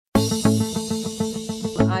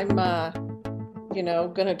I'm going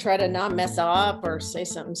to try to not mess up or say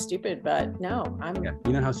something stupid, but no, Yeah,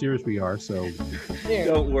 you know how serious we are, so.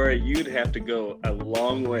 Don't worry, you'd have to go a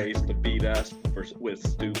long ways to beat us with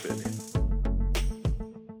stupid.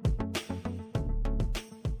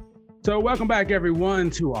 So welcome back, everyone,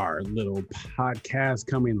 to our little podcast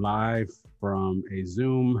coming live from a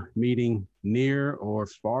Zoom meeting near or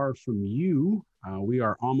far from you. We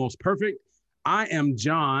are almost perfect. I am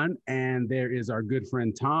John, and there is our good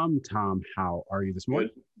friend Tom. Tom, how are you this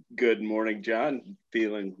morning? Good morning, John.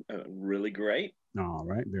 Feeling really great. All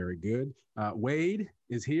right, very good. Wade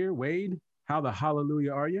is here. Wade, how the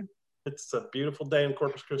hallelujah are you? It's a beautiful day in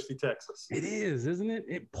Corpus Christi, Texas. It is, isn't it?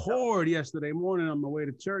 It poured yesterday morning on my way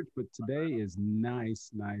to church, but today is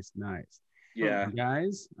nice. Yeah.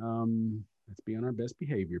 Guys, let's be on our best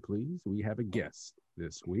behavior, please. We have a guest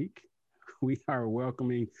this week. We are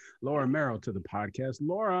welcoming Laura Merrill to the podcast.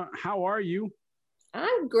 Laura, how are you?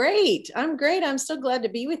 I'm great. I'm so glad to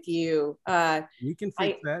be with you. We can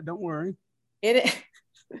fix that. Don't worry. That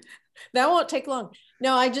won't take long.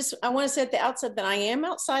 No, I want to say at the outset that I am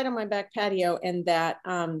outside on my back patio, and that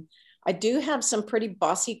I do have some pretty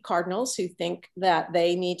bossy cardinals who think that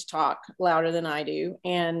they need to talk louder than I do.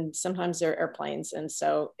 And sometimes they're airplanes. And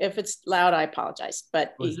so if it's loud, I apologize,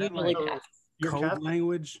 but it usually passes. Code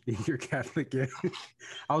language? You're Catholic, yeah.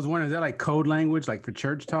 I was wondering, is that like code language, like for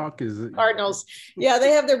church talk? Is it Cardinals? Yeah,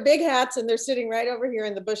 they have their big hats and they're sitting right over here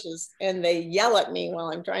in the bushes, and they yell at me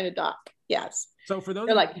while I'm trying to talk. Yes. So for those,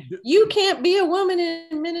 they're like, you can't be a woman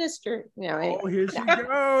in ministry. Anyway. Oh, here she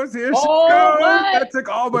goes. Here she goes. That took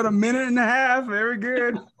all but a minute and a half. Very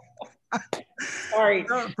good. Sorry.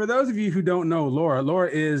 For those of you who don't know Laura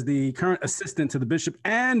is the current assistant to the bishop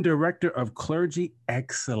and director of clergy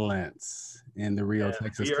excellence in the Rio,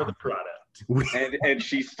 Texas. We are the product. And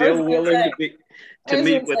she's still willing to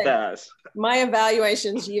meet with us. My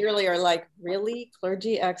evaluations yearly are like, really?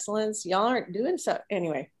 Clergy excellence? Y'all aren't doing so.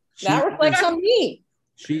 Anyway, that reflects on me.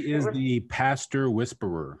 She is the pastor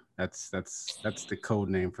whisperer. That's the code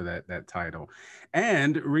name for that title.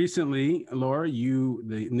 And recently, Laura,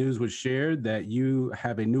 the news was shared that you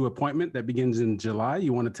have a new appointment that begins in July.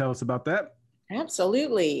 You want to tell us about that?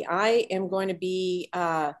 Absolutely. I am going to be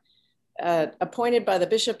appointed by the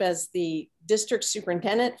bishop as the district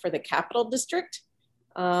superintendent for the Capital District,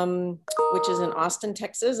 which is in Austin,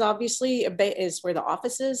 Texas. Obviously, is where the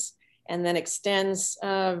office is, and then extends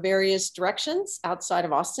various directions outside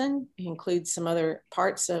of Austin. It includes some other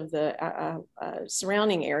parts of the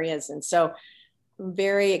surrounding areas. And so I'm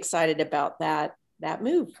very excited about that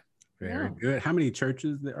move. Very good. How many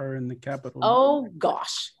churches are in the Capital? Oh,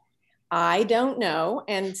 gosh. I don't know.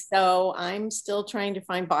 And so I'm still trying to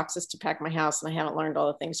find boxes to pack my house, and I haven't learned all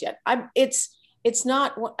the things yet. It's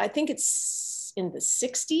not, I think it's in the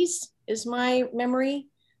 60s is my memory.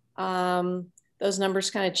 Those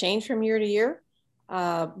numbers kind of change from year to year,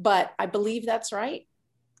 but I believe that's right.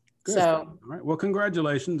 Good. So, all right. Well,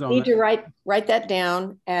 congratulations on that. I need to write that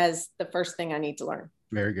down as the first thing I need to learn.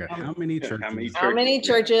 Very good. How many churches? How many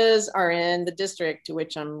churches are in the district to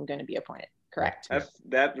which I'm going to be appointed? Correct.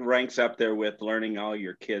 That ranks up there with learning all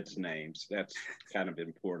your kids' names. That's kind of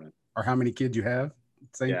important. Or how many kids you have?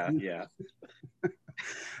 Yeah.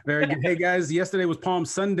 Very good. Hey guys, yesterday was Palm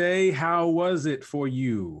Sunday. How was it for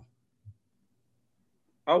you?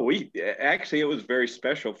 Oh, it was very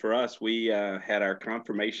special for us. We had our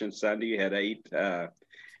confirmation Sunday. We had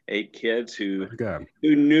eight kids who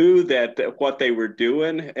knew that what they were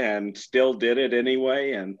doing and still did it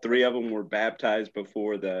anyway. And 3 of them were baptized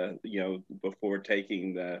before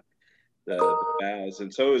taking the vows.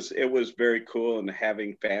 And so it was very cool, and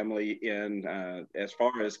having family in as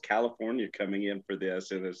far as California coming in for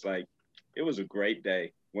this. And it was a great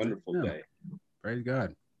day, wonderful day. Praise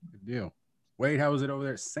God. Good deal. Wade, how was it over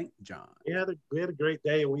there at St. John? Yeah, we had a great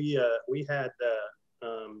day. We had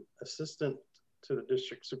assistant to the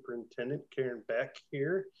district superintendent, Karen Beck,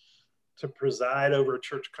 here to preside over a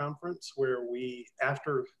church conference where we,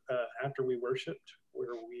 after we worshiped,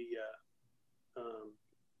 where we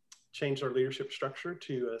changed our leadership structure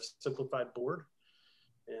to a simplified board.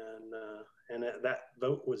 And that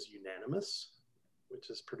vote was unanimous,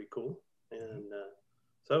 which is pretty cool. And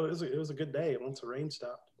so it was a good day once the rain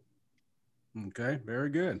stopped. Okay, very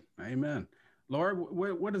good. Amen. Laura,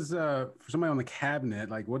 what is for somebody on the cabinet,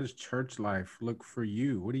 like what does church life look for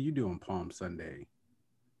you? What do you do on Palm Sunday?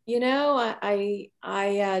 I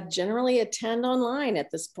generally attend online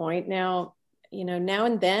at this point. Now, now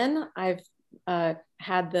and then I've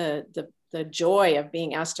had the joy of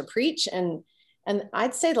being asked to preach, and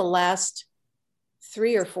I'd say the last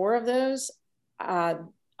 3 or 4 of those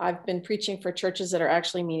I've been preaching for churches that are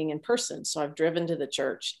actually meeting in person. So I've driven to the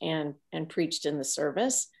church and preached in the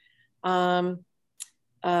service. Prior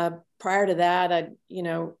to that, I,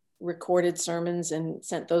 recorded sermons and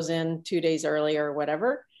sent those in 2 days earlier or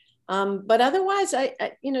whatever. But otherwise, I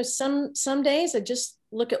some days I just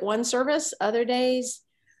look at one service. Other days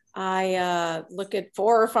I look at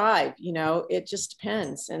 4 or 5. It just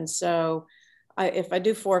depends. And so if I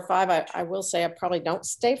do 4 or 5, I will say I probably don't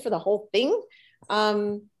stay for the whole thing.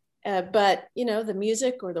 But the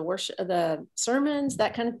music or the worship, the sermons,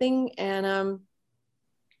 that kind of thing. And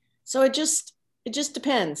so it just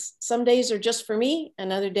depends. Some days are just for me,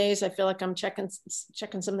 and other days I feel like I'm checking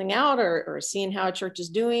something out or seeing how a church is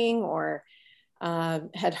doing, or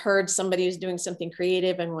had heard somebody who's doing something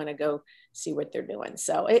creative and want to go see what they're doing.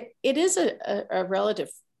 So it is a relative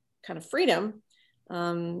kind of freedom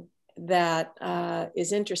that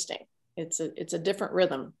is interesting. It's a different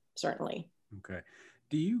rhythm, certainly. Okay.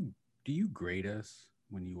 Do you grade us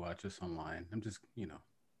when you watch us online? I'm just,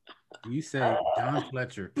 you say Don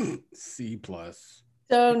Fletcher C+.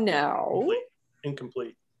 So no.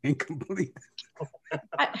 Incomplete. Incomplete.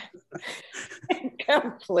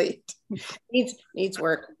 Needs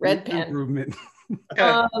work. Red pen. Improvement.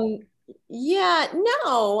 Yeah,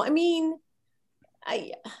 no. I mean,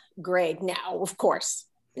 grade. No, of course.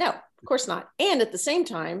 No, of course not. And at the same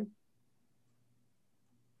time,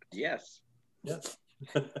 yes. Yes.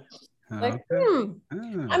 Like,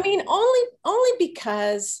 I mean, only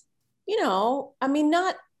because, I mean,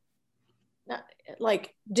 not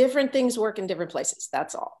like different things work in different places.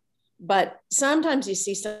 That's all. But sometimes you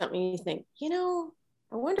see something and you think,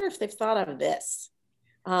 I wonder if they've thought of this.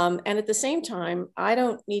 And at the same time, I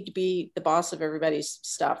don't need to be the boss of everybody's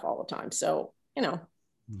stuff all the time. So,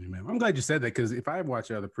 I'm glad you said that, because if I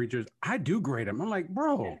watch other preachers, I do grade them. I'm like,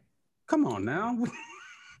 bro, come on now.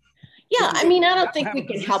 Yeah, I mean, I don't think we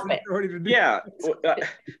can help it. Yeah.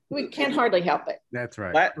 We can't hardly help it. That's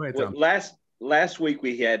right. Last week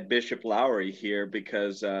we had Bishop Lowry here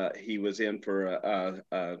because he was in for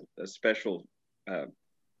a special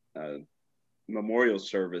memorial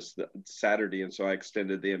service Saturday, and so I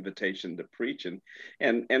extended the invitation to preach, and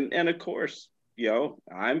of course,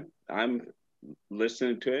 I'm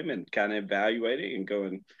listening to him and kind of evaluating and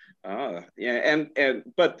going,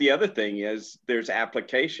 but the other thing is there's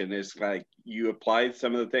application. It's like you apply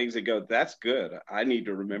some of the things and go, that's good. I need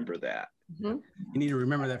to remember that. Mm-hmm. You need to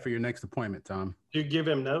remember that for your next appointment, Tom. Do you give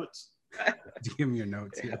him notes? Give him your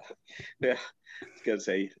notes. Yeah. I was gonna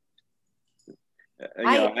say,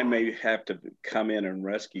 I may have to come in and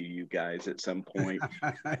rescue you guys at some point.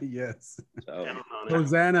 Yes. So.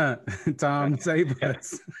 Hosanna, Tom, save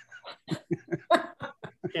us.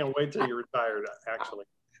 Can't wait till you're retired, actually.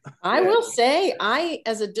 I will say,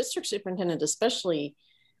 as a district superintendent, especially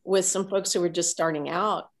with some folks who were just starting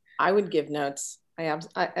out, I would give notes.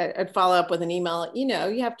 I'd follow up with an email.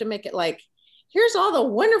 You have to make it like, here's all the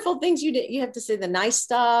wonderful things you did. You have to say the nice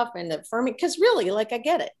stuff and the affirming, because really, like, I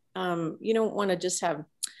get it. You don't want to just have.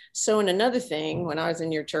 So in another thing, when I was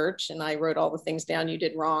in your church and I wrote all the things down you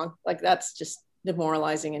did wrong, like that's just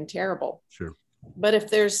demoralizing and terrible. Sure. But if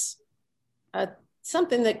there's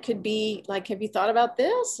something that could be like, have you thought about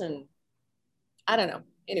this? And I don't know.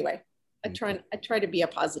 Anyway, I try to be a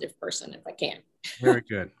positive person if I can. Very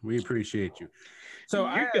good. We appreciate you. So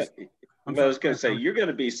I was going to say, you're going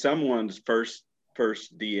to be someone's first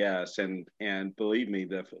DS, and believe me,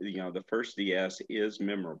 the first DS is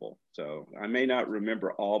memorable. So I may not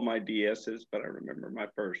remember all my DSs, but I remember my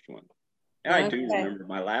first one. And I do remember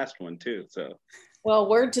my last one too. So, well,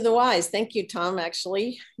 word to the wise. Thank you, Tom.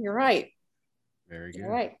 Actually, you're right. Very good. You're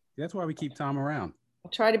right. That's why we keep Tom around.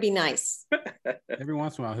 I'll try to be nice. Every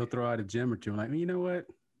once in a while, he'll throw out a gem or two. I'm like, you know what?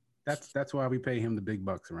 That's why we pay him the big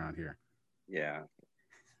bucks around here. Yeah.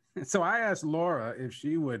 So I asked Laura if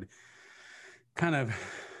she would kind of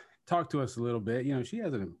talk to us a little bit. She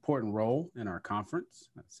has an important role in our conference,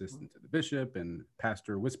 assistant to the bishop and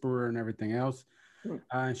pastor whisperer and everything else.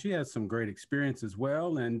 And she has some great experience as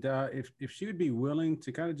well. And if she would be willing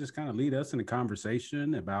to kind of lead us in a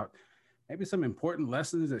conversation about maybe some important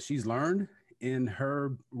lessons that she's learned in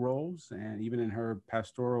her roles and even in her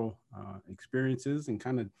pastoral experiences, and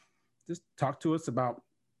kind of just talk to us about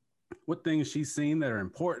what things she's seen that are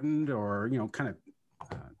important, or,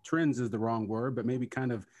 trends is the wrong word, but maybe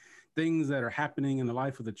kind of things that are happening in the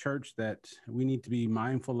life of the church that we need to be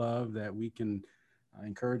mindful of, that we can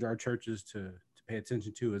encourage our churches to pay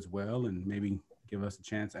attention to as well, and maybe give us a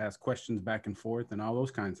chance to ask questions back and forth and all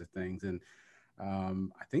those kinds of things. And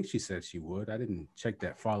I think she said she would. I didn't check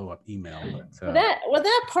that follow-up email. But,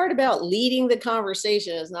 that part about leading the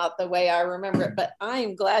conversation is not the way I remember it, but I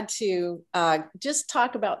am glad to just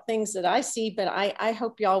talk about things that I see, but I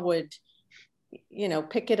hope y'all would,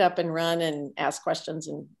 pick it up and run and ask questions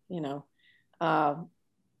and,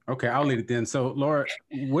 Okay, I'll lead it then. So Laura,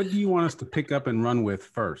 what do you want us to pick up and run with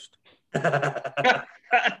first?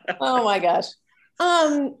 Oh my gosh.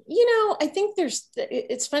 I think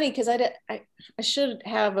it's funny because I should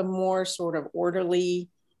have a more sort of orderly,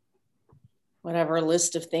 whatever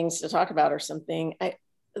list of things to talk about or something.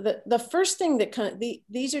 The first thing that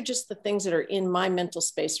these are just the things that are in my mental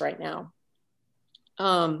space right now.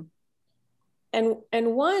 And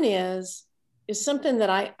one is something that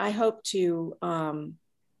I hope to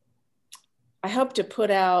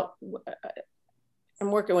put out.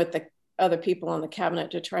 I'm working with the other people on the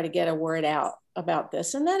cabinet to try to get a word out about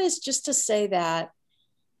this. And that is just to say that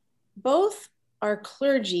both our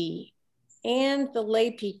clergy and the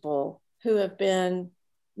lay people who have been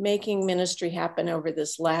making ministry happen over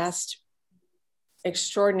this last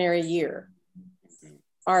extraordinary year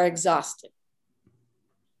are exhausted.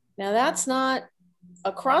 Now that's not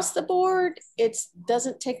across the board. It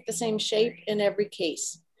doesn't take the same shape in every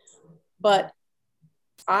case, but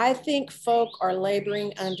I think folk are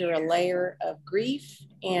laboring under a layer of grief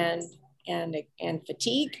and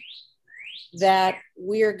fatigue that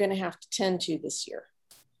we are going to have to tend to this year,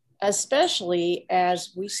 especially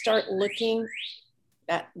as we start looking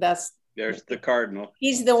there's the cardinal.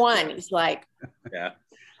 He's the one. He's like, yeah,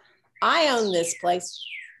 I own this place.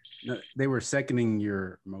 No, they were seconding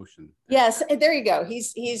your motion. Yes, there you go.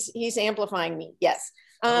 He's amplifying me. Yes.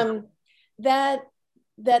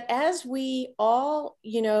 That as we all,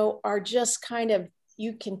 are just kind of,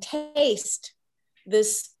 you can taste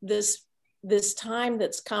this time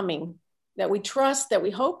that's coming, that we trust, that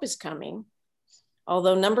we hope is coming,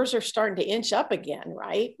 although numbers are starting to inch up again,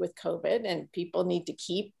 right, with COVID, and people need to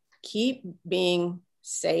keep being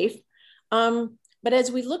safe. But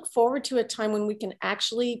as we look forward to a time when we can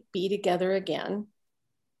actually be together again,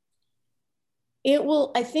 it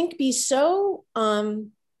will, I think, be so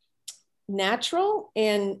natural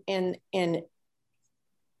and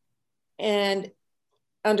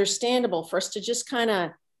understandable for us to just kind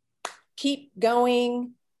of keep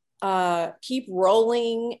going, keep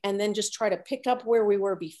rolling, and then just try to pick up where we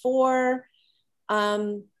were before.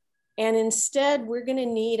 And instead, we're going to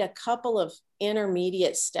need a couple of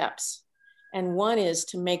intermediate steps. And one is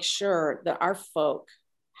to make sure that our folk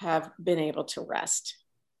have been able to rest.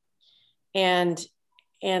 And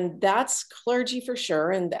that's clergy for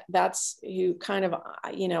sure. And that's who kind of,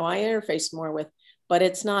 I interface more with, but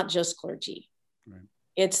it's not just clergy. Right.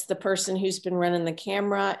 It's the person who's been running the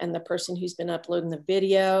camera, and the person who's been uploading the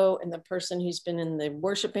video, and the person who's been in the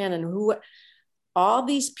worship band, and all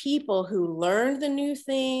these people who learned the new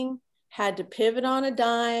thing, had to pivot on a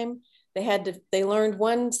dime. They learned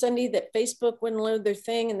one Sunday that Facebook wouldn't load their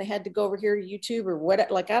thing, and they had to go over here to YouTube or what,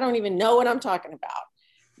 I don't even know what I'm talking about.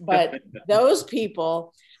 But those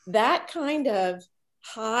people, that kind of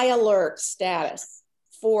high alert status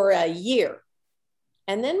for a year.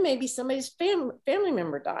 And then maybe somebody's family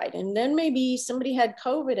member died. And then maybe somebody had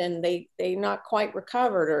COVID and they not quite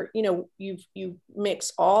recovered, or, you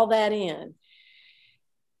mix all that in.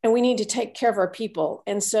 And we need to take care of our people.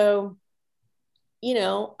 And so,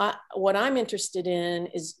 what I'm interested in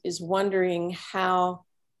is wondering how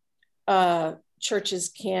churches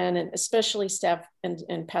can, and especially staff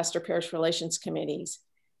and pastor parish relations committees,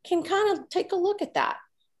 can kind of take a look at that,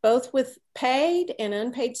 both with paid and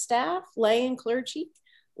unpaid staff, lay and clergy,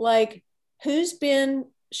 like who's been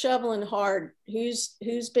shoveling hard, who's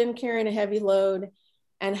been carrying a heavy load,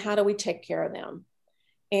 and how do we take care of them?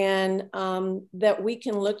 And that we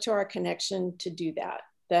can look to our connection to do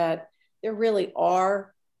that there really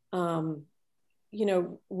are,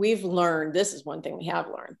 we've learned, this is one thing we have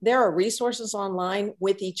learned. There are resources online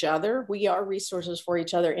with each other. We are resources for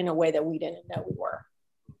each other in a way that we didn't know we were.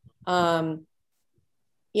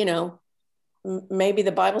 Maybe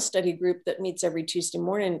the Bible study group that meets every Tuesday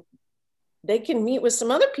morning, they can meet with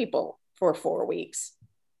some other people for 4 weeks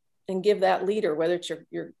and give that leader, whether it's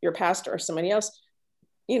your pastor or somebody else,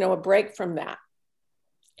 a break from that.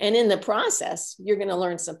 And in the process, you're going to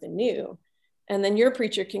learn something new. And then your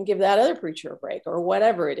preacher can give that other preacher a break, or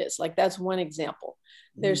whatever it is. Like, that's one example.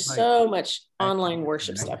 There's so much online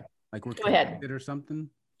worship stuff. Like we're connected or something.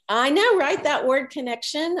 I know, right? That word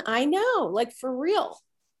connection. I know, like, for real.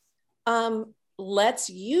 Let's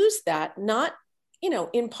use that, not,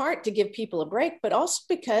 in part to give people a break, but also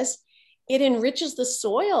because it enriches the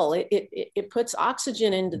soil. It puts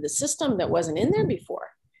oxygen into the system that wasn't in there before.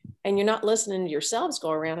 and you're not listening to yourselves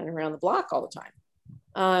go around and around the block all the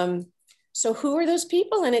time. So who are those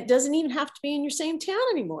people? And it doesn't even have to be in your same town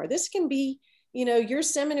anymore. This can be, your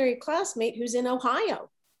seminary classmate who's in Ohio,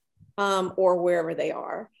 or wherever they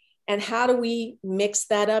are. And how do we mix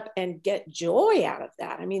that up and get joy out of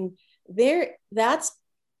that? I mean, that's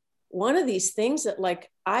one of these things that, like,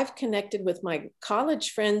 I've connected with my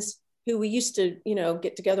college friends who we used to,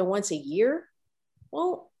 get together once a year.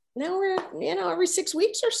 Well, now we're, every 6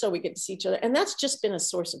 weeks or so we get to see each other. And that's just been a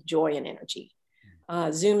source of joy and energy.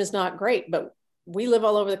 Zoom is not great, but we live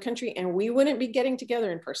all over the country, and we wouldn't be getting together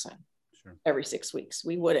in person every 6 weeks.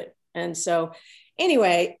 We wouldn't. And so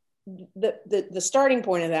anyway, the starting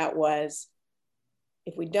point of that was,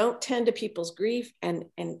 if we don't tend to people's grief, and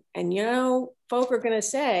folk are going to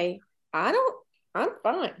say, I'm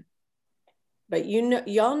fine, but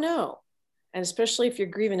y'all know, and especially if you're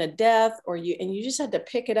grieving a death, and you just had to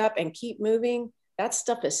pick it up and keep moving, that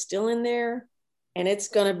stuff is still in there, and it's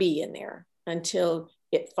going to be in there until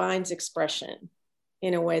it finds expression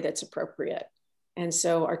in a way that's appropriate. And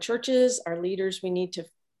so our churches, our leaders, we need to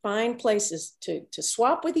find places to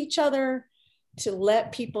swap with each other, to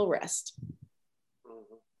let people rest.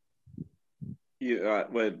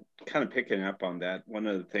 Well, kind of picking up on that, one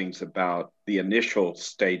of the things about the initial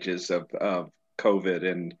stages of COVID,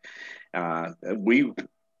 and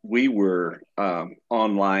we were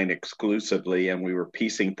online exclusively, and we were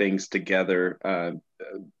piecing things together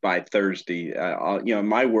by Thursday.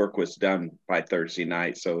 My work was done by Thursday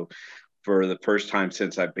night. So for the first time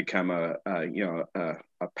since I've become a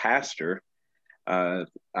pastor, I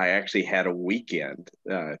actually had a weekend,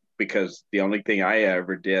 because the only thing I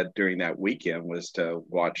ever did during that weekend was to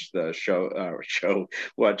watch the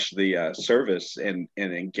watch the service and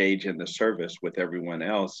engage in the service with everyone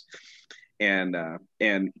else.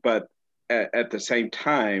 But at the same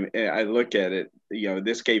time, I look at it,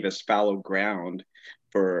 this gave us fallow ground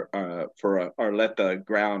or let the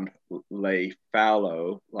ground lay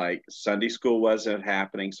fallow. Like, Sunday school wasn't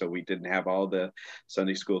happening, so we didn't have all the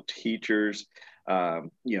Sunday school teachers.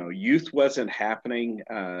 Youth wasn't happening,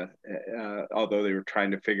 although they were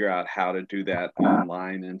trying to figure out how to do that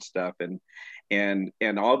online and stuff. And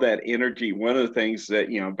all that energy. One of the things that,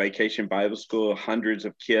 Vacation Bible School, hundreds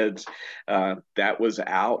of kids, that was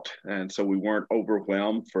out. And so we weren't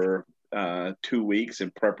overwhelmed for 2 weeks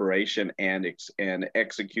in preparation and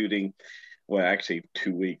executing. Well, actually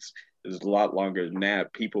 2 weeks. It was a lot longer than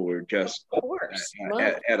that. People were just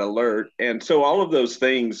at alert. And so all of those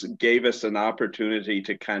things gave us an opportunity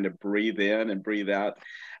to kind of breathe in and breathe out.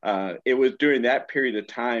 It was during that period of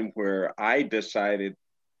time where I decided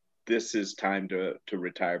this is time to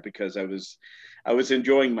retire, because I was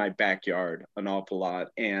enjoying my backyard an awful lot,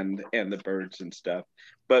 and the birds and stuff.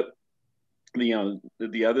 But the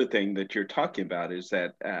other thing that you're talking about is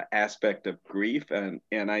that aspect of grief, and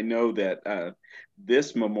I know that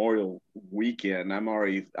this Memorial weekend,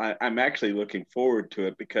 I'm actually looking forward to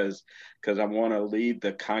it, because I want to lead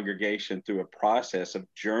the congregation through a process of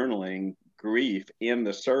journaling grief in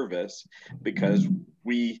the service, because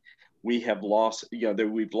we have lost,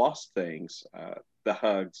 we've lost things, the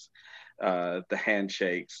hugs, the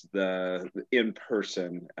handshakes, the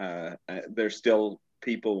in-person. There's still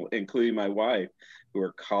people, including my wife, who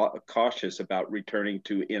are cautious about returning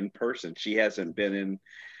to in-person. She hasn't been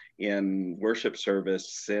in worship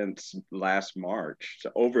service since last March,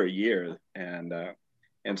 so over a year. And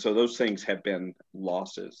so those things have been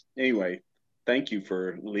losses. Anyway, thank you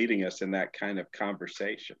for leading us in that kind of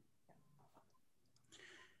conversation.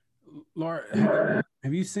 Laura,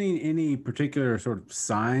 have you seen any particular sort of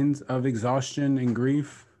signs of exhaustion and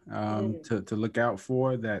grief to look out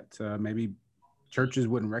for that maybe churches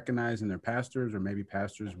wouldn't recognize in their pastors, or maybe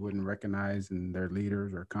pastors wouldn't recognize in their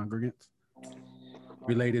leaders or congregants,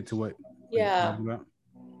 related to what you're talking about?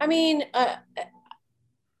 I mean,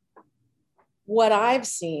 what I've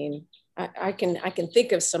seen, I can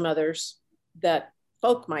think of some others that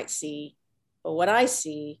folk might see, but what I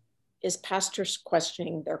see is pastors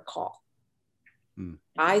questioning their call.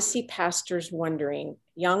 I see pastors wondering,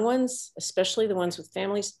 young ones, especially the ones with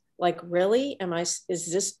families, like, really,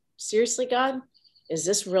 is this seriously, God? Is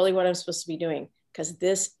this really what I'm supposed to be doing? Because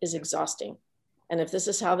this is exhausting. And if this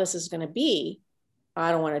is how this is going to be,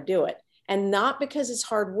 I don't want to do it. And not because it's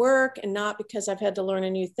hard work, and not because I've had to learn a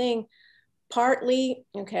new thing, partly,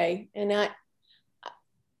 okay. And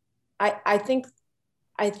I think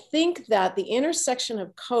that the intersection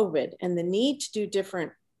of COVID and the need to do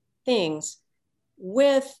different things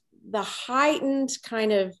with the heightened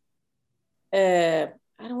kind of, I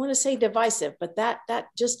don't want to say divisive, but that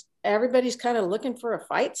just everybody's kind of looking for a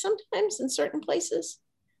fight sometimes in certain places.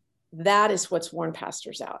 That is what's worn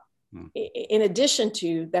pastors out. in addition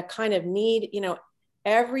to that kind of need,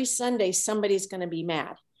 every Sunday, somebody's going to be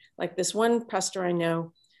mad. Like this one pastor I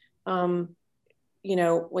know,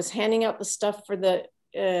 was handing out the stuff for the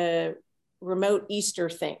remote Easter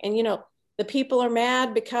thing. And, the people are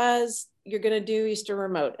mad because you're going to do Easter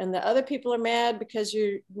remote. And the other people are mad because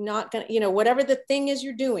you're not going to, whatever the thing is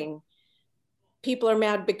you're doing, people are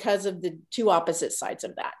mad because of the two opposite sides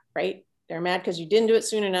of that, right? They're mad because you didn't do it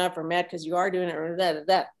soon enough, or mad because you are doing it, or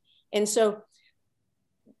that. And so,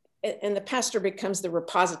 and the pastor becomes the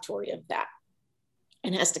repository of that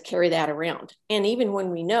and has to carry that around. And even when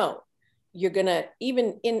we know you're going to,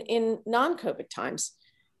 even in non-COVID times,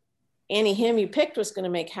 any hymn you picked was going to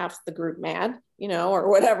make half the group mad, or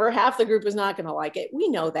whatever. Half the group is not going to like it. We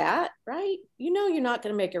know that, right? You're not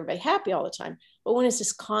going to make everybody happy all the time. But when it's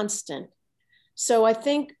just constant. So I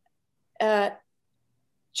think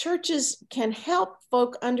churches can help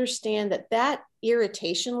folk understand that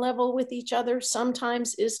irritation level with each other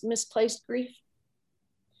sometimes is misplaced grief.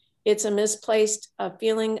 It's a misplaced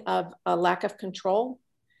feeling of a lack of control.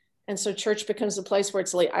 And so church becomes a place where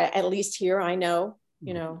it's like, at least here, I know,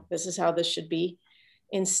 this is how this should be,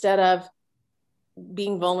 instead of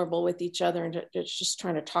being vulnerable with each other and just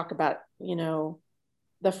trying to talk about,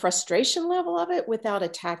 the frustration level of it without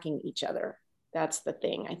attacking each other. That's the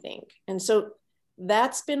thing, I think. And so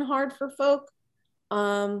that's been hard for folk.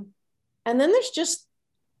 And then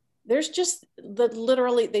there's just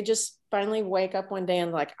literally, they just finally wake up one day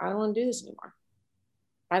and like, I don't want to do this anymore.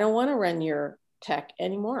 I don't want to run your tech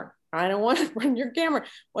anymore. I don't want to run your camera,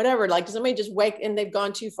 whatever. Like somebody just wake and they've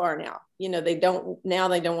gone too far now. They don't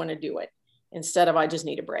want to do it, instead of I just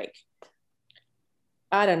need a break.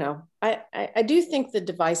 I don't know. I do think the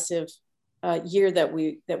divisive year that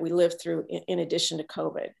we lived through, in addition to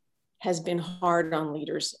COVID, has been hard on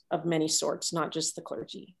leaders of many sorts, not just the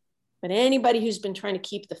clergy, but anybody who's been trying to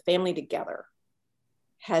keep the family together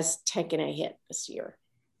has taken a hit this year.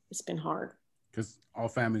 It's been hard. Because all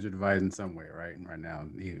families are divided in some way, right? Right now,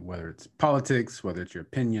 whether it's politics, whether it's your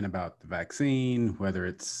opinion about the vaccine, whether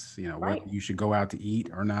it's, right, whether you should go out to eat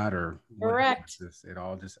or not, or correct.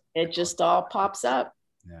 It just all pops up.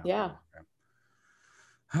 Yeah.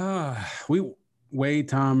 Wade,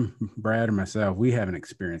 Tom, Brad, and myself, we haven't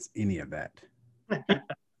experienced any of that.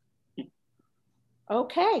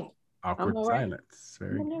 Okay. Awkward silence.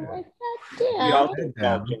 Very good. We also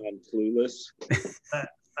call John clueless.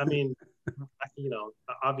 I mean,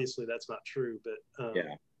 obviously that's not true, but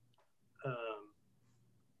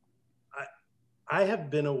I have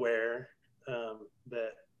been aware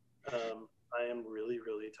that I am really,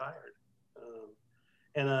 really tired,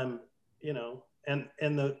 and I'm,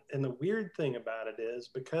 and the weird thing about it is,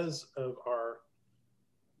 because of our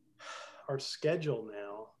schedule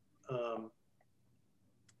now,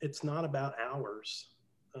 it's not about hours.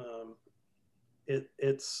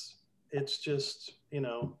 It's just,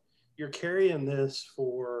 you're carrying this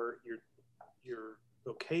for your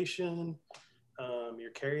vocation.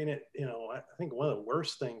 You're carrying it, I think one of the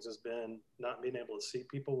worst things has been not being able to see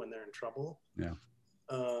people when they're in trouble. Yeah.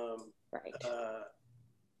 Right.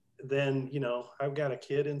 Then, I've got a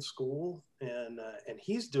kid in school and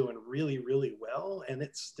he's doing really, really well. And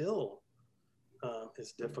it still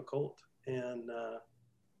is difficult. And,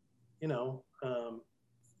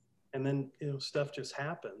 and then, stuff just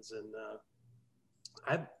happens. And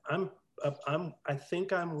I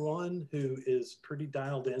think I'm one who is pretty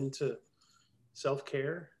dialed into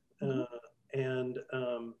self-care, and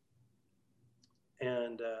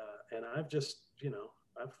I've just,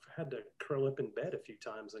 I've had to curl up in bed a few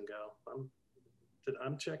times and go,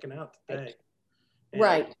 I'm checking out today.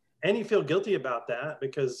 Right. And you feel guilty about that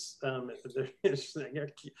because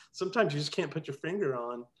sometimes you just can't put your finger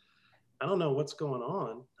on, I don't know what's going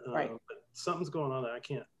on, right. But something's going on that I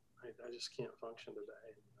just can't function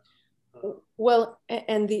today. Well,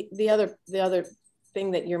 and the other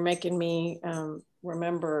thing that you're making me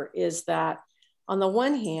remember is that on the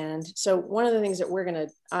one hand, so one of the things that we're going to,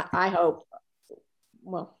 I hope,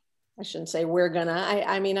 well, I shouldn't say we're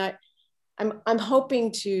gonna, I'm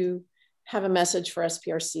hoping to have a message for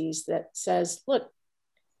SPRCs that says, look,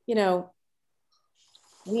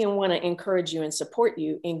 we want to encourage you and support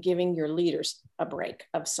you in giving your leaders a break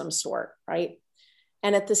of some sort, right?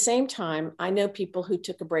 And at the same time, I know people who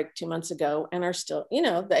took a break 2 months ago and are still,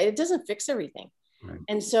 it doesn't fix everything. Right.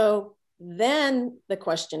 And so then the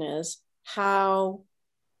question is, how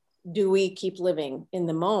do we keep living in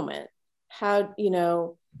the moment? How,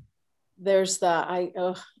 there's the,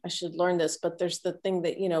 I should learn this, but there's the thing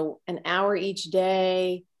that, an hour each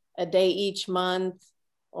day, a day each month,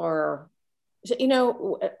 or,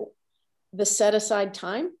 the set aside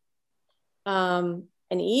time.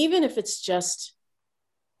 And even if it's just,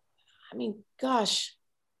 I mean, gosh,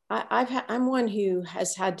 I'm one who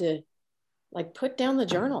has had to like put down the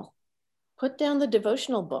journal, put down the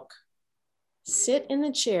devotional book, sit in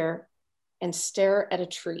the chair and stare at a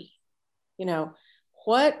tree. You know,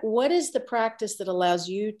 what is the practice that allows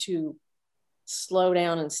you to slow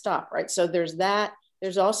down and stop, right? So there's that.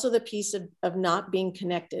 There's also the piece of not being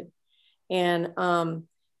connected. And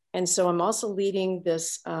so I'm also leading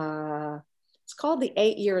this, it's called the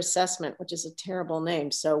 8-year assessment, which is a terrible name.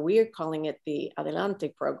 So we're calling it the Adelante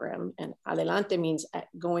program. And Adelante means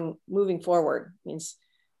moving forward, means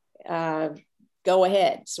go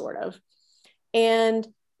ahead, sort of. And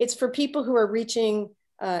it's for people who are reaching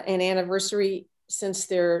an anniversary since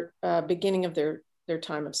their beginning of their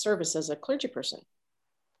time of service as a clergy person.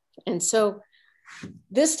 And so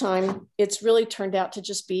this time, it's really turned out to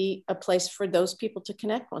just be a place for those people to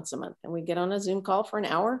connect once a month. And we get on a Zoom call for an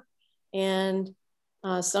hour. And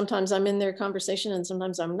sometimes I'm in their conversation and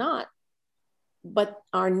sometimes I'm not. But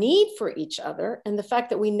our need for each other and the fact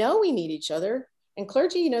that we know we need each other, and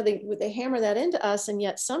clergy, you know, they hammer that into us. And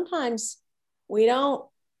yet sometimes we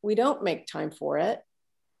don't make time for it.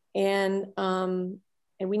 And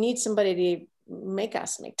we need somebody to make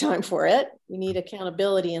us make time for it. We need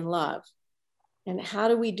accountability and love. And how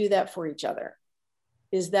do we do that for each other?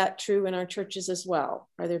 Is that true in our churches as well?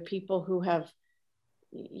 Are there people who have,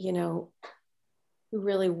 you know, who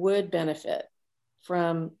really would benefit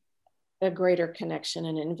from a greater connection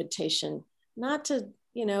and invitation, not to,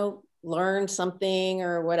 you know, learn something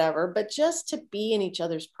or whatever, but just to be in each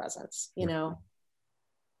other's presence, you know?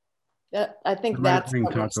 I think Somebody bring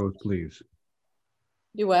tacos, please.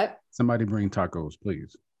 Do what? Somebody bring tacos,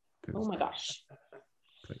 please. Oh my gosh.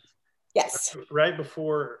 Please. Yes. Right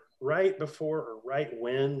before or right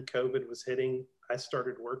when COVID was hitting, I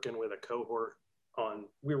started working with a cohort on,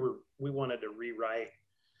 we wanted to rewrite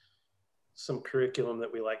some curriculum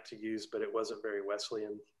that we like to use, but it wasn't very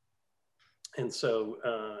Wesleyan. And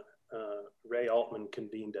so Ray Altman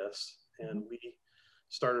convened us and we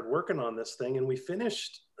started working on this thing, and we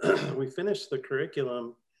finished the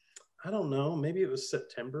curriculum. I don't know, maybe it was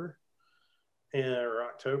September or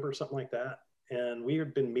October, something like that. And we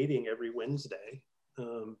had been meeting every Wednesday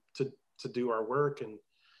to do our work. And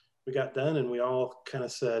we got done and we all kind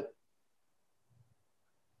of said,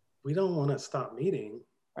 we don't want to stop meeting.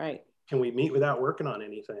 Right. Can we meet without working on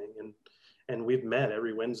anything? And we've met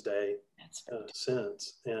every Wednesday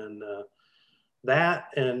since. And that,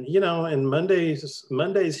 and, you know, and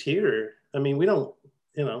Mondays here, I mean, we don't,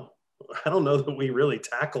 you know, I don't know that we really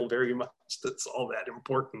tackle very much that's all that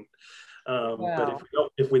important. Wow. But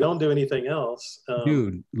if we don't do anything else,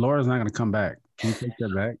 dude, Laura's not going to come back. Can you take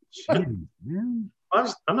that back? Jeez, man.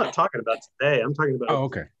 I'm not talking about today. I'm talking about. Oh,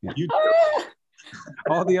 okay. Yeah. YouTube.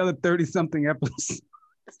 All the other 30-something episodes.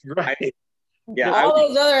 Right. Yeah. All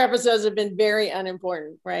those other episodes have been very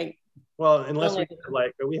unimportant, right? Well, unless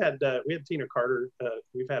we had Tina Carter.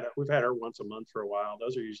 We've had her once a month for a while.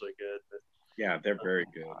 Those are usually good. But, yeah, they're very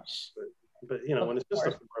good. But you know, when it's just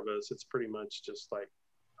the four of us, it's pretty much just like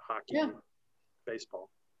hockey, and baseball.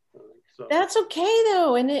 So that's okay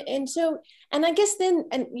though, and I guess then,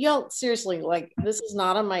 and y'all seriously, like, this is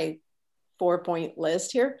not on my 4-point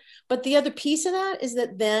list here, but the other piece of that is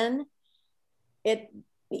that then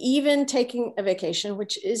even taking a vacation,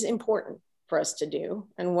 which is important for us to do,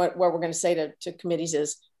 and what we're going to say to committees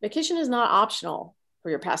is vacation is not optional for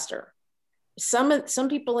your pastor. Some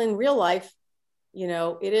people in real life, you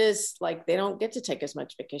know, it is like they don't get to take as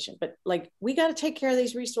much vacation, but like, we got to take care of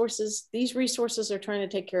these resources. These resources are trying to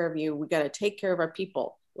take care of you. We got to take care of our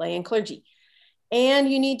people, lay and clergy.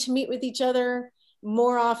 And you need to meet with each other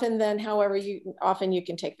more often than however often you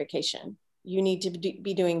can take vacation. You need to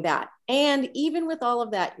be doing that. And even with all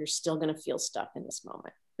of that, you're still going to feel stuck in this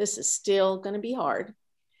moment. This is still going to be hard.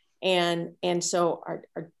 And so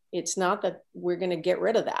it's not that we're going to get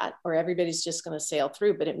rid of that or everybody's just going to sail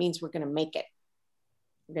through, but it means we're going to make it.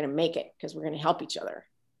 We're going to make it because we're going to help each other.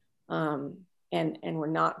 And we're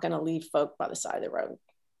not going to leave folk by the side of the road.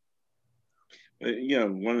 You know,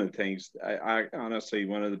 one of the things, I honestly,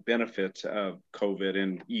 one of the benefits of COVID,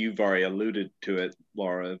 and you've already alluded to it,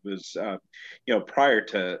 Laura, was, you know, prior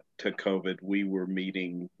to COVID, we were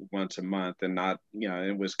meeting once a month and not, you know,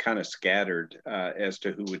 it was kind of scattered as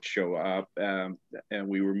to who would show up. And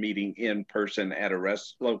we were meeting in person at a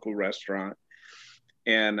local restaurant.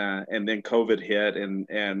 And then COVID hit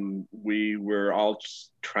and we were all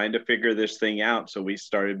trying to figure this thing out. So we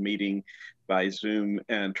started meeting by Zoom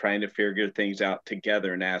and trying to figure things out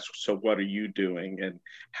together and ask, so what are you doing? And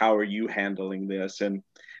how are you handling this? And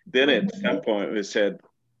then at some point we said,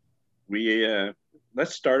 we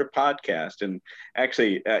let's start a podcast. And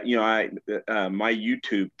actually, my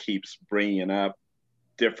YouTube keeps bringing up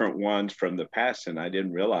different ones from the past, and I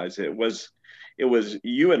didn't realize it was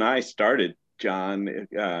you and I started, John,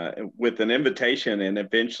 with an invitation, and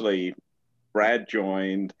eventually Brad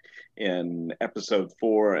joined in episode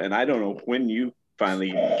 4. And I don't know when you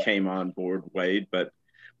finally came on board, Wade, but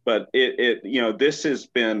it this has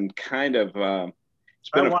been kind of it's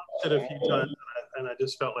been I watched it a few times, and I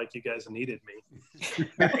just felt like you guys needed me.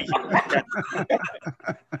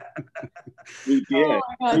 We did. Oh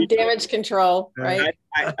my God, damage control, right?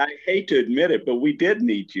 I hate to admit it, but we did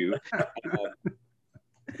need you.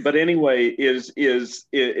 But anyway, it's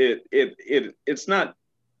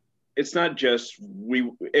not just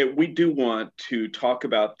we do want to talk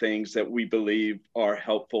about things that we believe are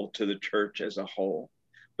helpful to the church as a whole,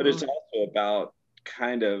 but it's also about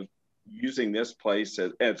kind of using this place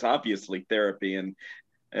as it's obviously therapy, and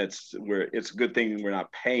it's a good thing we're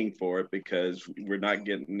not paying for it because we're not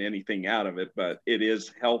getting anything out of it, but it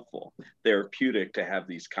is helpful, therapeutic to have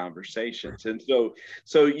these conversations. And so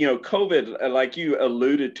COVID, like you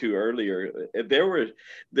alluded to earlier,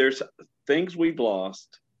 there's things we've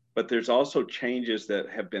lost, but there's also changes that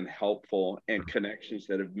have been helpful and connections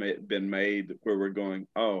that have been made where we're going,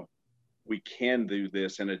 oh, we can do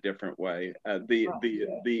this in a different way.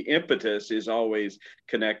 The impetus is always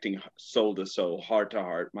connecting soul to soul, heart to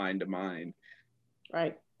heart, mind to mind.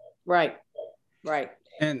 Right.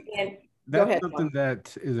 And that's something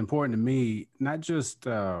that is important to me, not just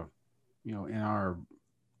in our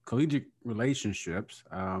collegiate relationships.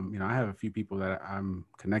 I have a few people that I'm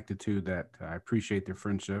connected to that I appreciate their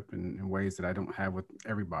friendship in ways that I don't have with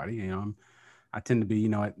everybody. I tend to be,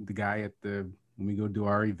 the guy when we go do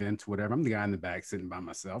our events, whatever, I'm the guy in the back sitting by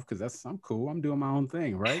myself because I'm cool. I'm doing my own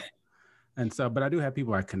thing, right? And so, but I do have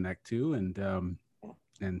people I connect to, and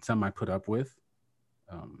some I put up with.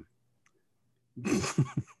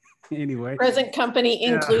 Anyway, present company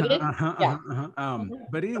included.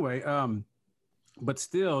 But anyway, but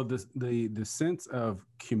still, the sense of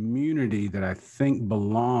community that I think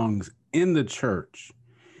belongs in the church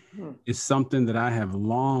is something that I have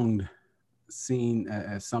longed seen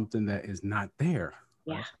as something that is not there.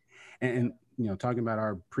 Yeah. And talking about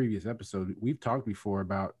our previous episode, we've talked before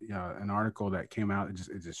about an article that came out. It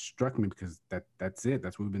just struck me because that's it.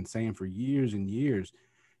 That's what we've been saying for years and years.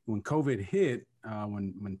 When COVID hit,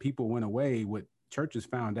 when people went away, what churches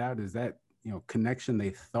found out is that connection they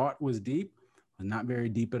thought was deep was not very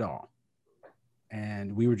deep at all.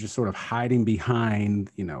 And we were just sort of hiding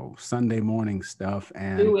behind, Sunday morning stuff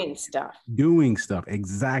and doing stuff.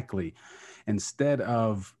 Exactly. Instead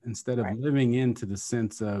of living into the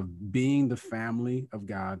sense of being the family of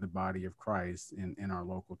God, the body of Christ in our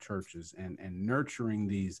local churches, and nurturing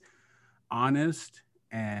these honest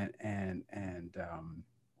and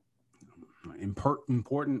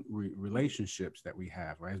important relationships that we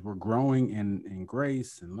have, right? As we're growing in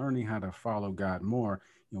grace and learning how to follow God more,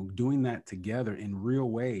 doing that together in real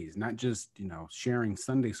ways, not just, sharing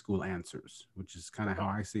Sunday school answers, which is kind of how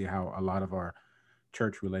I see how a lot of our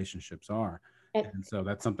church relationships are. And so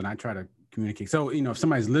that's something I try to communicate. So, if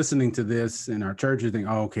somebody's listening to this in our church, you think,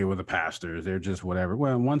 oh, okay, well, the pastors, they're just whatever.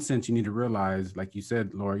 Well, in one sense, you need to realize, like you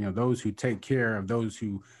said, Laura, those who take care of those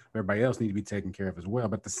who everybody else need to be taken care of as well.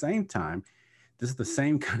 But at the same time, this is the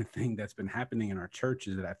same kind of thing that's been happening in our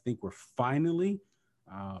churches that I think we're finally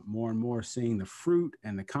more and more seeing the fruit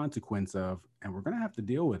and the consequence of, and we're going to have to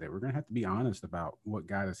deal with it. We're going to have to be honest about what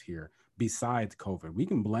got us here besides COVID. We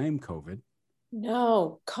can blame COVID.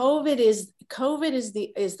 No, COVID is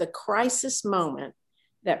the crisis moment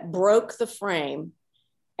that broke the frame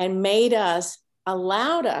and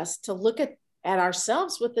allowed us to look at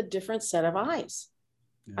ourselves with a different set of eyes.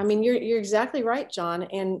 Yeah. I mean, you're exactly right, John.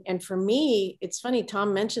 And for me, it's funny,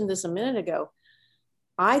 Tom mentioned this a minute ago.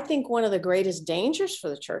 I think one of the greatest dangers for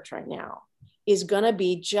the church right now is going to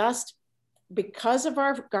be just because of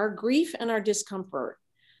our grief and our discomfort,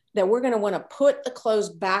 that we're going to want to put the clothes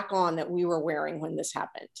back on that we were wearing when this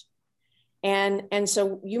happened. And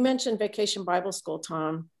so you mentioned Vacation Bible School,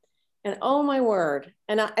 Tom, and oh my word.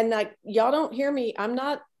 And y'all don't hear me. I'm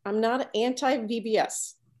not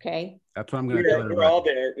anti-VBS. Okay. That's what I'm going to tell you. We're all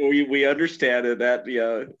there. We understand that.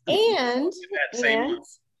 Yeah.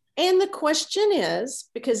 And the question is,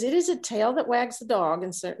 because it is a tail that wags the dog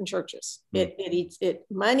in certain churches, it eats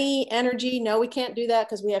money, energy. No, we can't do that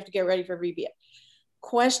because we have to get ready for VBS.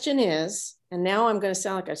 Question is, and now I'm going to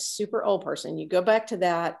sound like a super old person. You go back to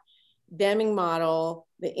that Deming model,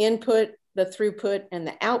 the input, the throughput, and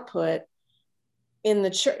the output. in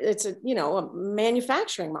the church, it's a, you know, a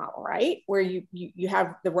manufacturing model, right? Where you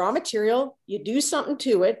have the raw material, you do something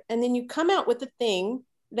to it, and then you come out with the thing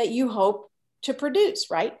that you hope to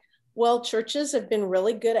produce, right? Well, churches have been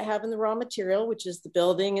really good at having the raw material, which is the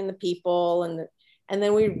building and the people, and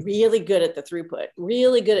then we're really good at the throughput,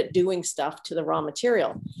 really good at doing stuff to the raw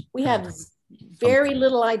material. We have very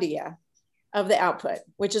little idea of the output,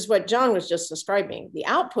 which is what John was just describing. The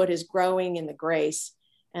output is growing in the grace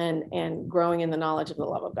and growing in the knowledge of the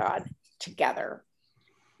love of God together.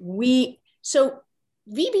 So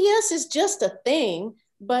VBS is just a thing,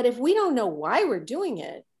 but if we don't know why we're doing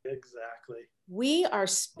it, exactly,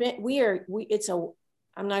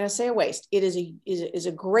 I'm not going to say a waste. It is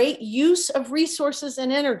a great use of resources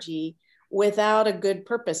and energy without a good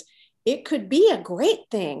purpose. It could be a great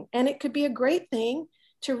thing, and it could be a great thing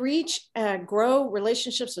to reach, grow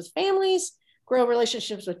relationships with families, grow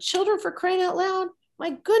relationships with children, for crying out loud.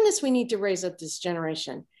 My goodness, we need to raise up this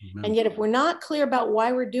generation. Amen. And yet if we're not clear about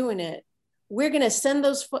why we're doing it, we're going to send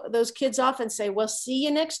those kids off and say, well, see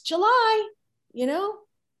you next July, you know,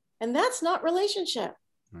 and that's not relationship.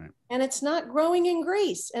 Right. And it's not growing in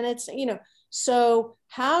grace. And it's, you know, so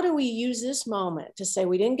how do we use this moment to say,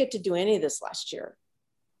 we didn't get to do any of this last year?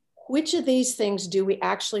 Which of these things do we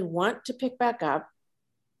actually want to pick back up?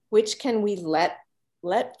 Which can we let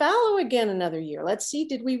fallow again another year? Let's see,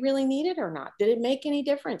 did we really need it or not? Did it make any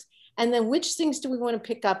difference? And then which things do we want to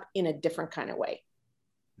pick up in a different kind of way?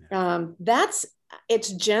 Yeah.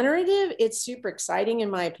 It's generative. It's super exciting in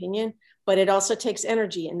my opinion, but it also takes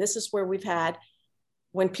energy. And this is where we've had,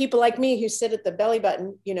 when people like me who sit at the belly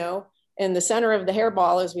button, you know, in the center of the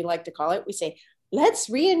hairball, as we like to call it, we say, let's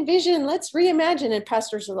re-envision, let's reimagine. And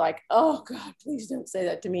pastors are like, oh God, please don't say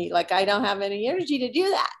that to me. Like, I don't have any energy to do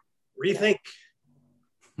that. Rethink.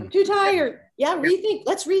 I'm too tired. Yeah, rethink.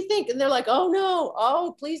 Let's rethink. And they're like, oh no,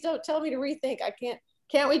 oh, please don't tell me to rethink. I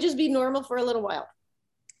can't we just be normal for a little while?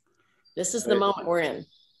 This is the moment we're in.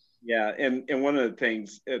 Yeah, and one of the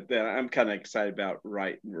things that I'm kind of excited about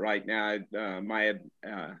right now, my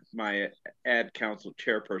ad council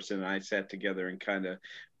chairperson and I sat together and kind of,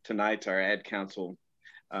 tonight's our ad council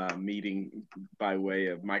meeting by way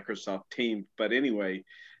of Microsoft Teams. But anyway,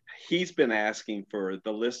 he's been asking for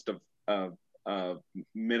the list of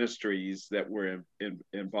ministries that we're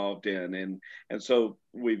involved in, and so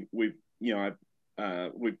we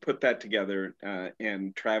put that together,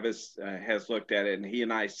 and Travis has looked at it, and he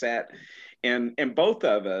and I sat, and both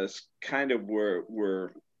of us kind of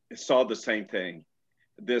saw the same thing.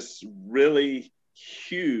 This really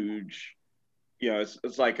huge, you know,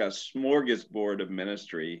 it's like a smorgasbord of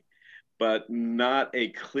ministry, but not a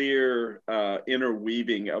clear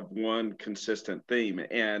interweaving of one consistent theme.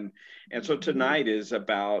 And so tonight is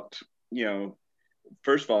about, you know,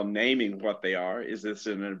 first of all, naming what they are. Is this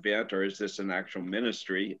an event or is this an actual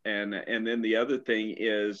ministry? And then the other thing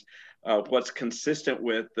is what's consistent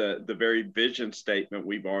with the very vision statement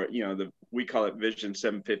we've already, you know, we call it Vision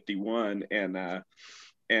 751,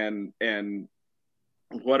 and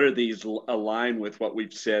what are these align with what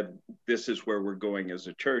we've said? This is where we're going as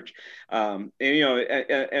a church, and you know,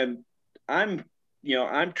 and I'm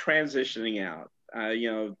transitioning out.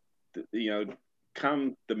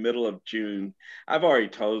 Come the middle of June, I've already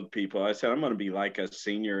told people, I said, I'm going to be like a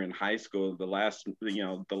senior in high school. The last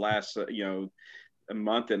a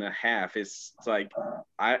month and a half. It's like,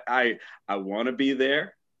 I want to be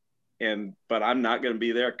there, but I'm not going to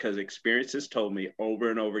be there, because experiences told me over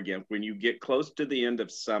and over again, when you get close to the end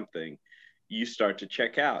of something, you start to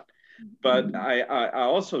check out. But I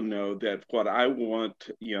also know that what I want,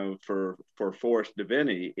 you know, for Forrest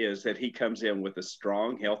Divinity is that he comes in with a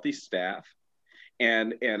strong, healthy staff,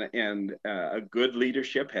 and a good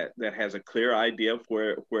leadership that has a clear idea of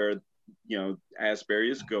where you know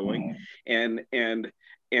Asbury is going, and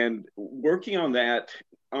working on that,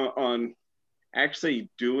 on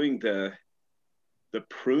actually doing the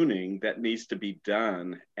pruning that needs to be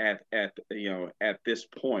done at this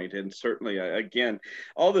point. And certainly again,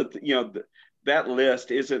 all that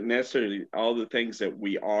list isn't necessarily all the things that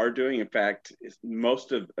we are doing. In fact,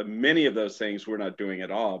 many of those things we're not doing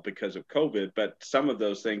at all because of COVID, but some of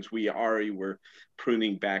those things we already were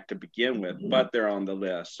pruning back to begin with, but they're on the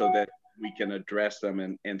list so that we can address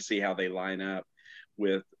them and see how they line up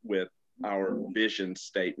with our vision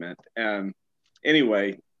statement.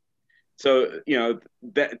 Anyway, so, you know,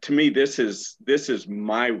 that to me, this is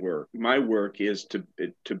my work. My work is to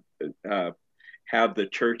have the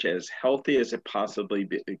church as healthy as it possibly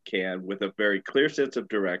can, with a very clear sense of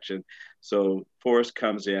direction. So Forrest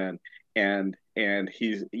comes in and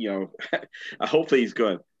he's, you know, hopefully he's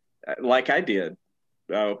going like I did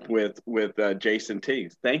with Jason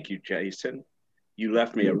Teagues. Thank you, Jason. you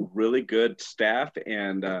left me a really good staff,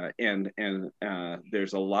 and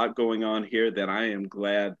there's a lot going on here that I am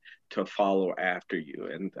glad to follow after you.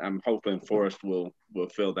 And I'm hoping Forrest will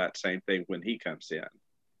feel that same thing when he comes in.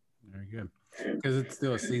 Very good. Because it's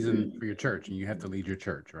still a season for your church, and you have to lead your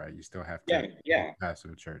church, right? You still have to pastor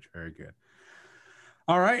the church. Very good.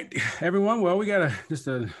 All right, everyone. Well, we got just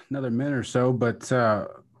another minute or so, but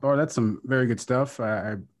Laura, that's some very good stuff.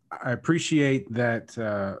 I appreciate that,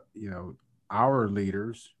 our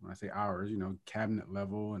leaders, when I say ours, cabinet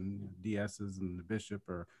level and DSs and the bishop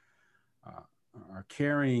are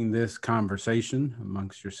carrying this conversation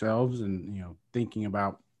amongst yourselves and, thinking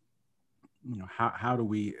about, how do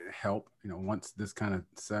we help, once this kind of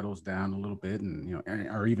settles down a little bit and,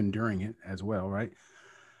 or even during it as well, right?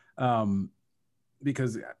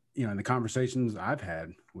 Because, in the conversations I've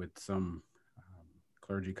had with some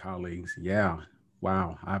clergy colleagues,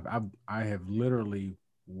 wow, I have literally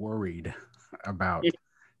worried about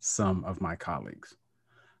some of my colleagues,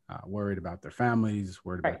 worried about their families,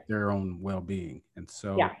 worried about their own well-being. And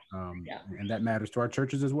so, and that matters to our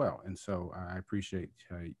churches as well. And so I appreciate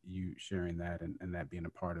you sharing that and that being a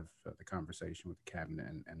part of the conversation with the cabinet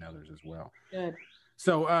and others as well. Good.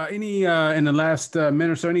 So any, in the last minute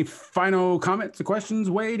or so, any final comments or questions?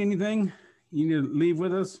 Wade, anything you need to leave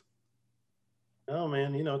with us? Oh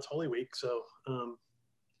man, it's Holy Week. So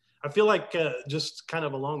I feel like just kind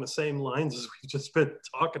of along the same lines as we've just been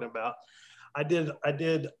talking about, I did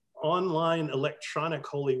online electronic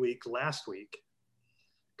Holy Week last week,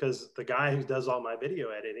 because the guy who does all my video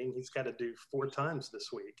editing, he's got to do 4 times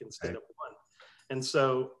this week instead of 1. And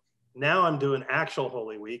so now I'm doing actual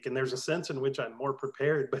Holy Week, and there's a sense in which I'm more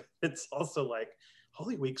prepared, but it's also like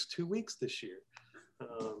Holy Week's 2 weeks this year.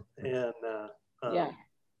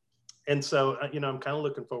 And so, I'm kind of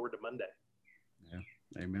looking forward to Monday. Yeah.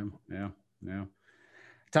 Amen. Yeah.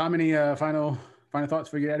 Tom, any final thoughts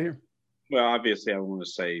before you get out of here? Well, obviously, I want to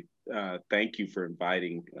say thank you for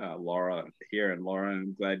inviting Laura here. And Laura,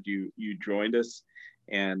 I'm glad you joined us.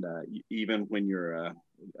 And even when you're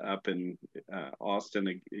up in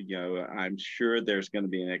Austin, I'm sure there's going to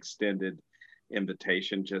be an extended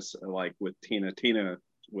invitation, just like with Tina. Tina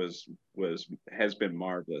has been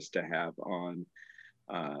marvelous to have on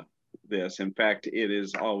this. In fact, it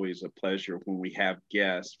is always a pleasure when we have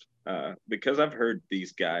guests, because I've heard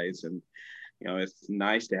these guys, and it's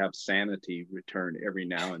nice to have sanity return every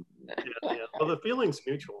now and then. Well, the feeling's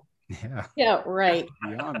mutual. Yeah, right.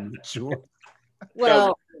 Beyond mutual.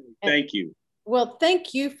 Well, thank you. Well,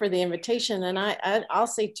 thank you for the invitation. And I'll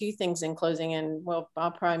say 2 things in closing, and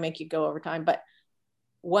I'll probably make you go over time. But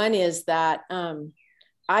one is that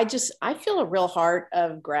I feel a real heart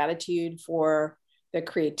of gratitude for the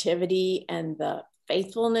creativity and the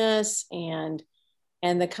faithfulness and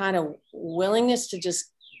the kind of willingness to just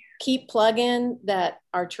keep plugging that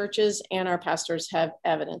our churches and our pastors have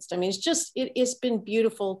evidenced. I mean, it's been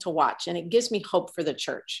beautiful to watch, and it gives me hope for the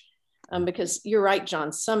church. Because you're right,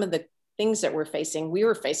 John, some of the things that we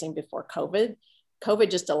were facing before COVID. COVID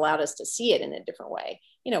just allowed us to see it in a different way.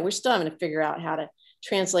 We're still having to figure out how to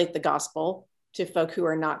translate the gospel to folk who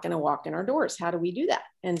are not going to walk in our doors. How do we do that?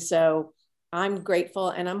 And so I'm grateful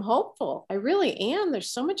and I'm hopeful. I really am.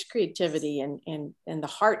 There's so much creativity in the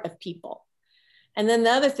heart of people. And then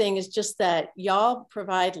the other thing is just that y'all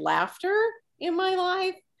provide laughter in my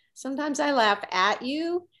life. Sometimes I laugh at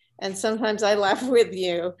you and sometimes I laugh with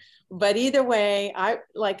you. But either way, I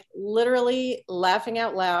like literally laughing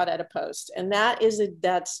out loud at a post. And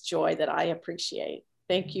that's joy that I appreciate.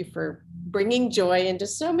 Thank you for bringing joy into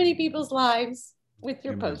so many people's lives with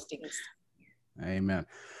your postings. Amen.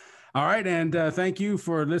 All right. And thank you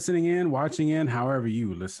for listening in, watching in, however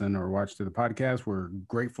you listen or watch to the podcast. We're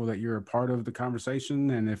grateful that you're a part of the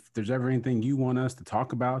conversation. And if there's ever anything you want us to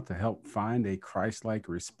talk about to help find a Christ-like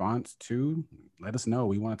response to, let us know.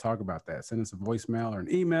 We want to talk about that. Send us a voicemail or an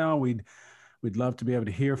email. We'd love to be able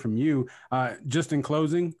to hear from you. Just in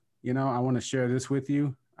closing, I want to share this with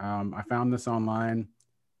you. I found this online.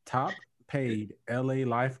 Top paid LA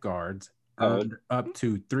lifeguards earned up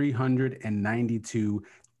to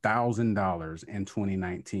 $392,000 in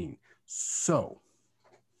 2019. So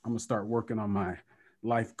I'm gonna start working on my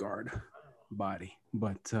lifeguard body.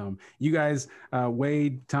 But you guys,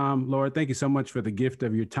 Wade, Tom, Laura, thank you so much for the gift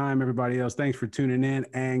of your time. Everybody else, thanks for tuning in,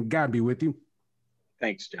 and God be with you.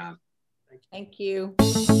 Thanks, John. Thank you.